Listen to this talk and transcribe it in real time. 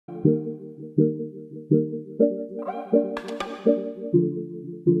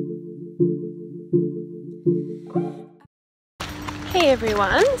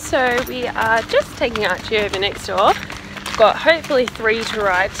everyone. So we are just taking Archie over next door. We've got hopefully 3 to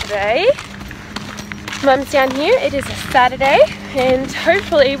ride today. Mum's down here. It is a Saturday and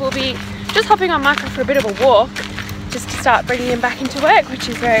hopefully we'll be just hopping on Michael for a bit of a walk just to start bringing him back into work, which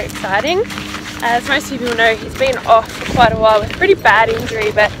is very exciting. As most people know, he's been off for quite a while with a pretty bad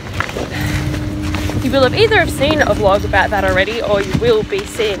injury, but you will have either seen a vlog about that already or you will be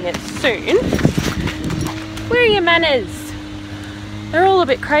seeing it soon. Where are your manners? They're all a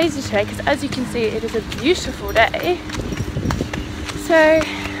bit crazy today because as you can see it is a beautiful day. So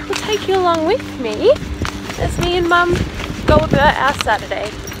we'll take you along with me as me and Mum go about our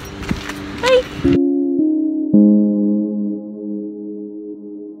Saturday. Bye!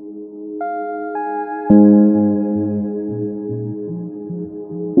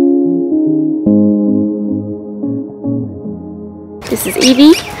 This is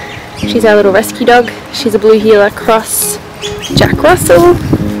Evie. She's our little rescue dog. She's a blue heeler cross Jack Russell.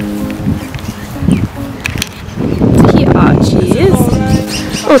 So here Archie is,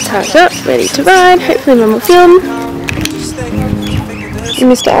 all tied up, ready to ride. Hopefully Mum will film. And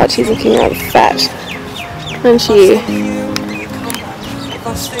Mr. Archie's looking rather fat, aren't you?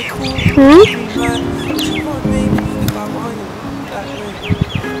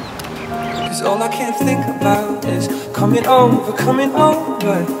 All I can think about is coming over, coming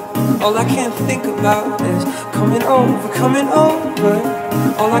over. All I can think about is coming over, coming over.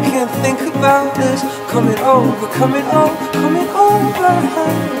 All I can think about is coming over, coming over, coming over.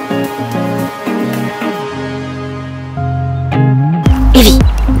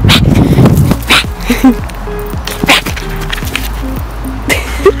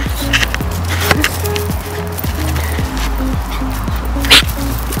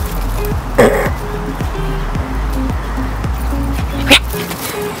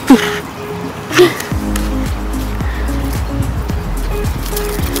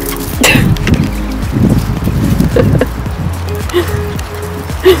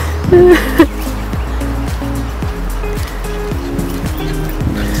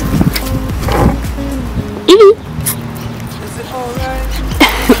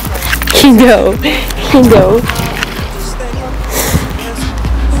 You know.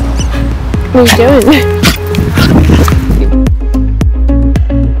 What are you doing?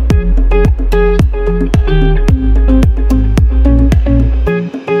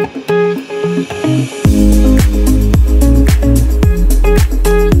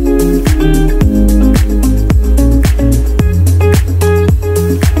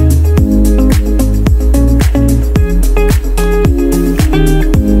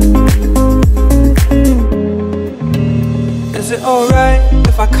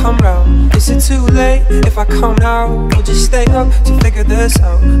 Too late if I come now, we'll just stay up to figure this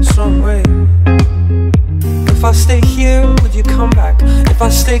out some way. If I stay here, would you come back? If I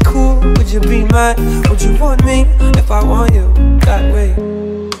stay cool, would you be mad? Would you want me if I want you that way?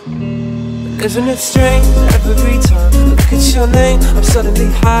 Isn't it strange every time I look at your name, I'm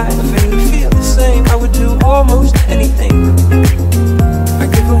suddenly high, I faintly feel the same. I would do almost anything. I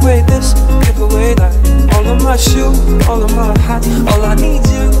give away this, give away that. All of my shoes, all of my hats. All I need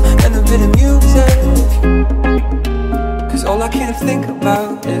you and a bit of music. Cause all I can think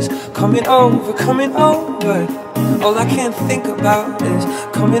about is coming over, coming over. All I can think about is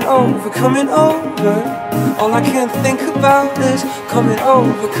coming over, coming over. All I can think about is coming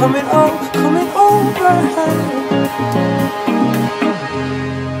over, coming over, coming over.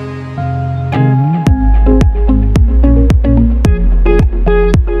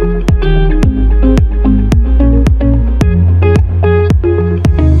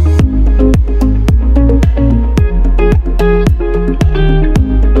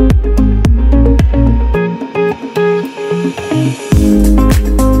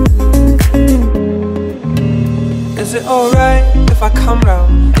 Is it alright if I come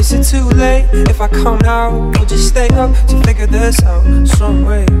round? Is it too late if I come now? We'll just stay up to figure this out some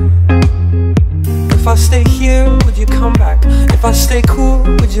way. If I stay here, would you come back? If I stay cool,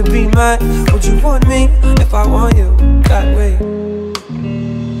 would you be mad? Would you want me if I want you that way?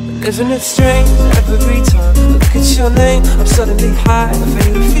 Isn't it strange every time I look at your name, I'm suddenly high, I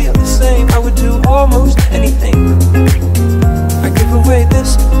faintly feel the same. I would do almost anything. I give away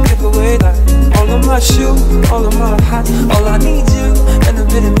this, give away that. All of my shoes, all of my hats. All I need you and a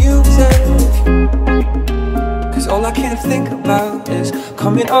bit of music. Cause all I can think about is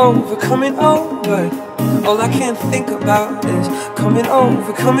coming over, coming over. All I can think about is coming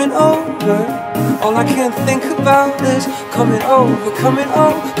over, coming over. All I can think about is coming over, coming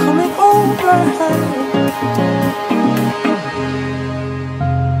over, coming over.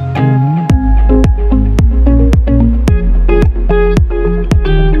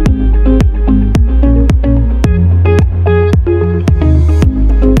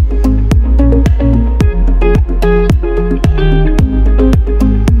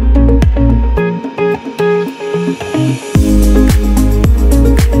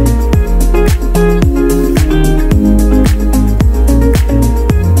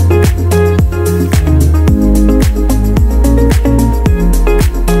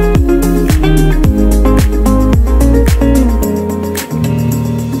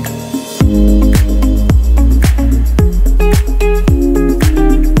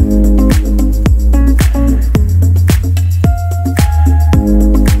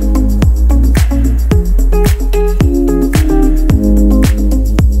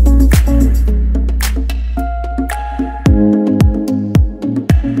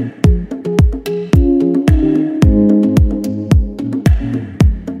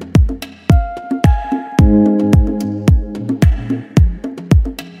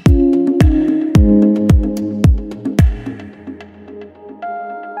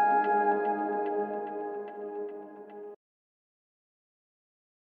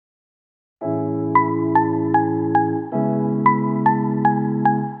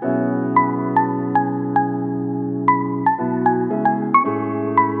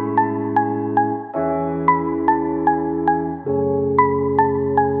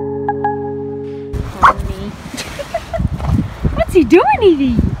 you doing,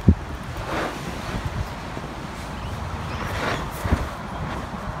 Evie?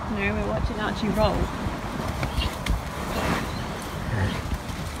 No, we're watching Archie roll.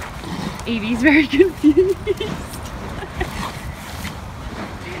 Evie's very confused.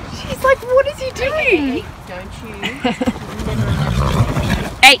 She's like, what is he doing? Hey, don't you?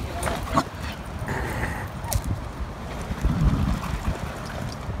 Hey!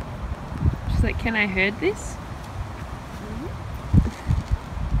 She's like, can I herd this?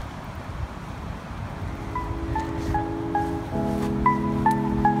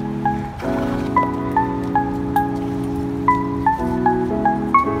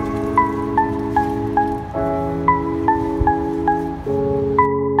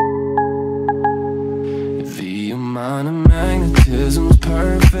 The amount of magnetism's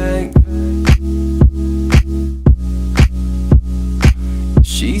perfect.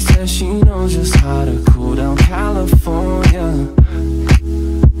 She says she knows just how to cool down California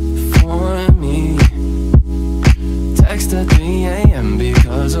for me. Text at 3 a.m.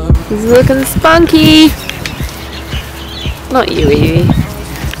 because of He's looking spunky. Not you, Evie.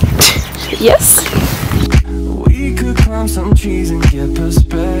 Yes? we could climb some trees and get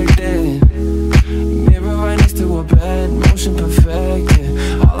perspective. Mirror right next to a bed, motion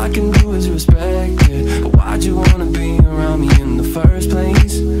perfected. All I can do is respect it. But why'd you wanna be around me in the first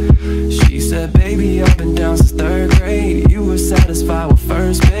place? She said, baby, I've been down since 3rd grade. You were satisfied with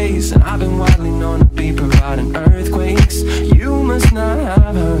first base, and I've been widely known to be providing earthquakes. You must not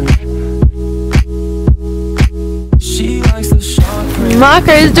have heard. She likes the sharp print.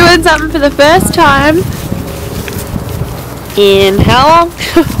 Marco is doing something for the first time. In how long?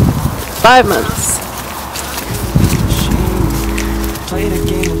 5 months. Play the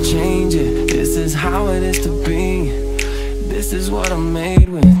game and change it. This is how it is to be. This is what I'm made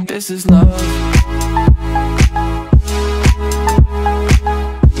with. This is love.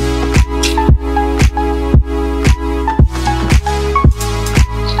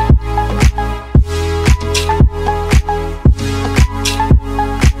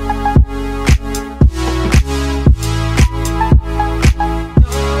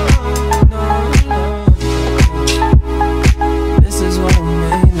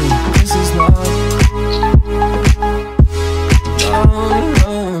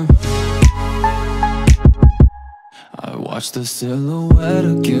 Watch the silhouette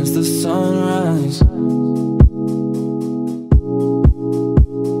against the sunrise.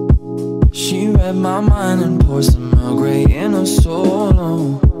 She read my mind and poured some Earl Grey in a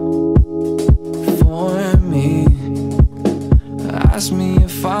solo for me. Asked me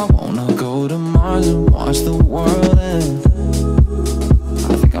if I wanna go to Mars and watch the world end.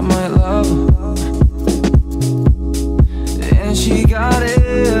 I think I might love her. And she got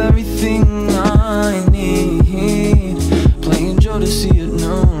everything I need. Playing Joe to see it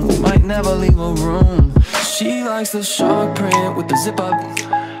noon. We might never leave a room. She likes the shark print with the zip up,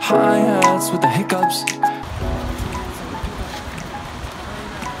 hi-hats with the hiccups.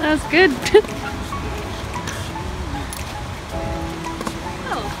 That was good.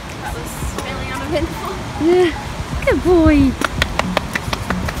 Oh, that was fairly uneventful. Yeah. Good boy.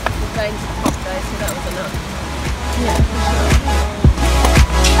 We're going to the pop though, so that was enough.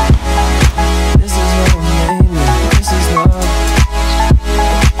 This is what I'm made with. This is love.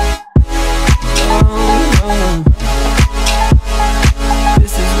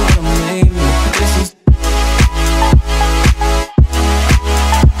 This is what I'm made with. This is.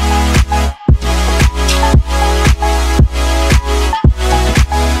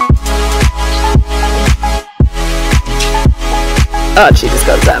 Archie just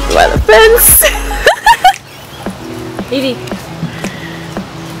got zapped by the fence. Evie.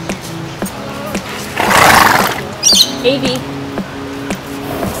 Evie.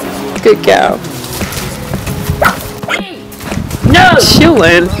 Good girl. No!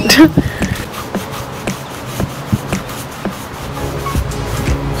 Chillin'.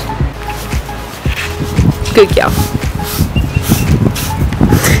 Good girl.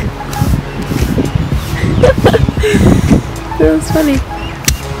 That was funny.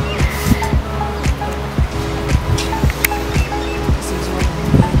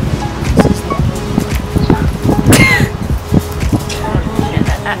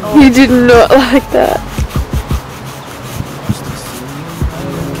 You did not like that.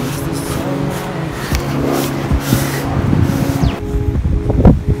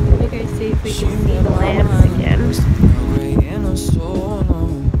 We'll go see if we can see the lamps again.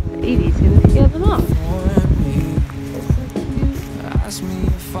 Evie's gonna scare them off. Ask me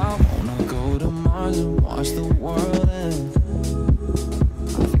if I wanna go to Mars and watch the world end.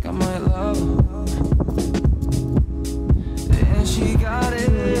 I think I might love her. And she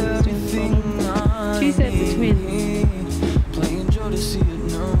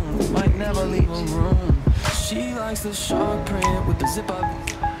soon. Might never leave a room. She likes the shark print with the zip up,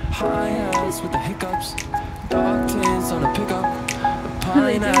 high hats with the hiccups, dark tints on the pickup, the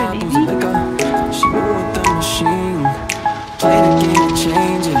pineapples and liquor. She moved with the machine, play the game and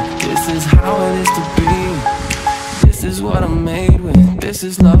change it. This is how it is to be. This is what I'm made with. This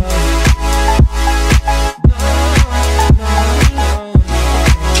is love.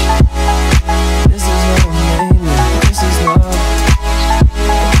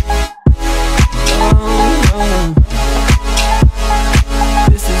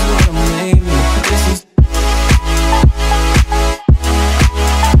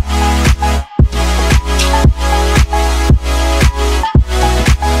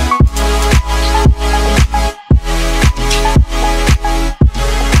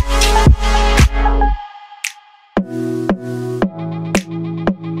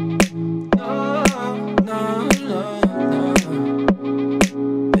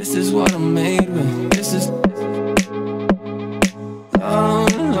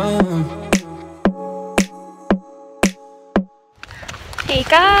 Hey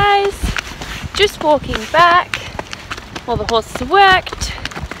guys, just walking back. All the horses worked.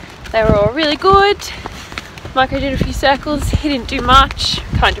 They were all really good. Marco did a few circles. He didn't do much.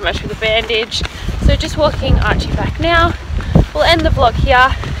 Can't do much with a bandage. So just walking Archie back now. We'll end the vlog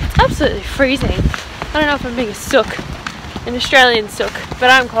here. It's absolutely freezing. I don't know if I'm being a sook, an Australian sook, but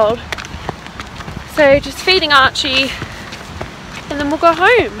I'm cold. So just feeding Archie and then we'll go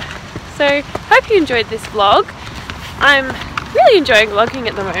home. So hope you enjoyed this vlog. I'm really enjoying vlogging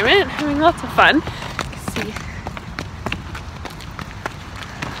at the moment, having lots of fun. You can see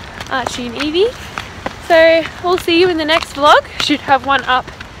Archie and Evie. So we'll see you in the next vlog. Should have one up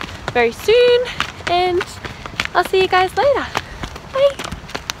very soon, and I'll see you guys later. Bye.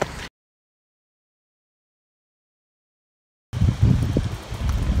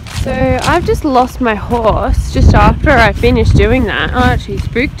 So I've just lost my horse just after I finished doing that. I actually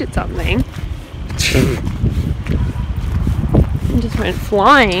spooked at something. And just went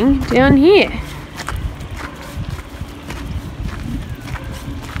flying down here.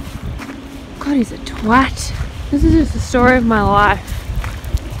 God, he's a twat. This is just the story of my life.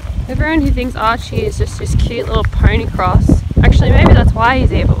 Everyone who thinks Archie is just this cute little pony cross. Actually, maybe that's why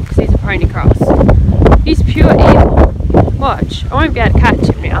he's evil, because he's a pony cross. He's pure evil. Watch, I won't be able to catch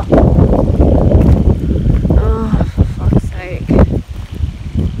him now. Oh, for fuck's sake.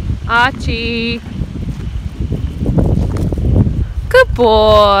 Archie. Good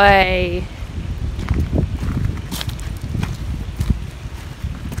boy.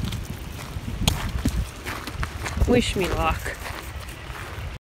 Wish me luck.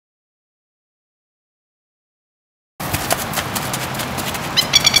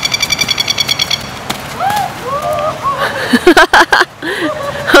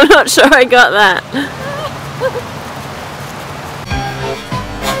 I'm not sure I got that.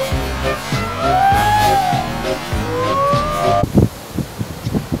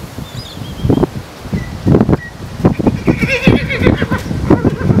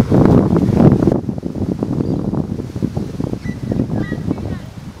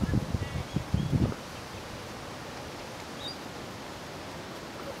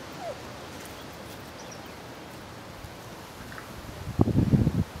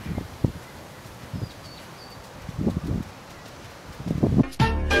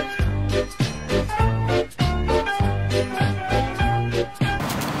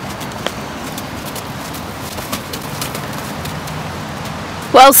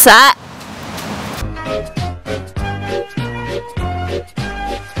 Well sat.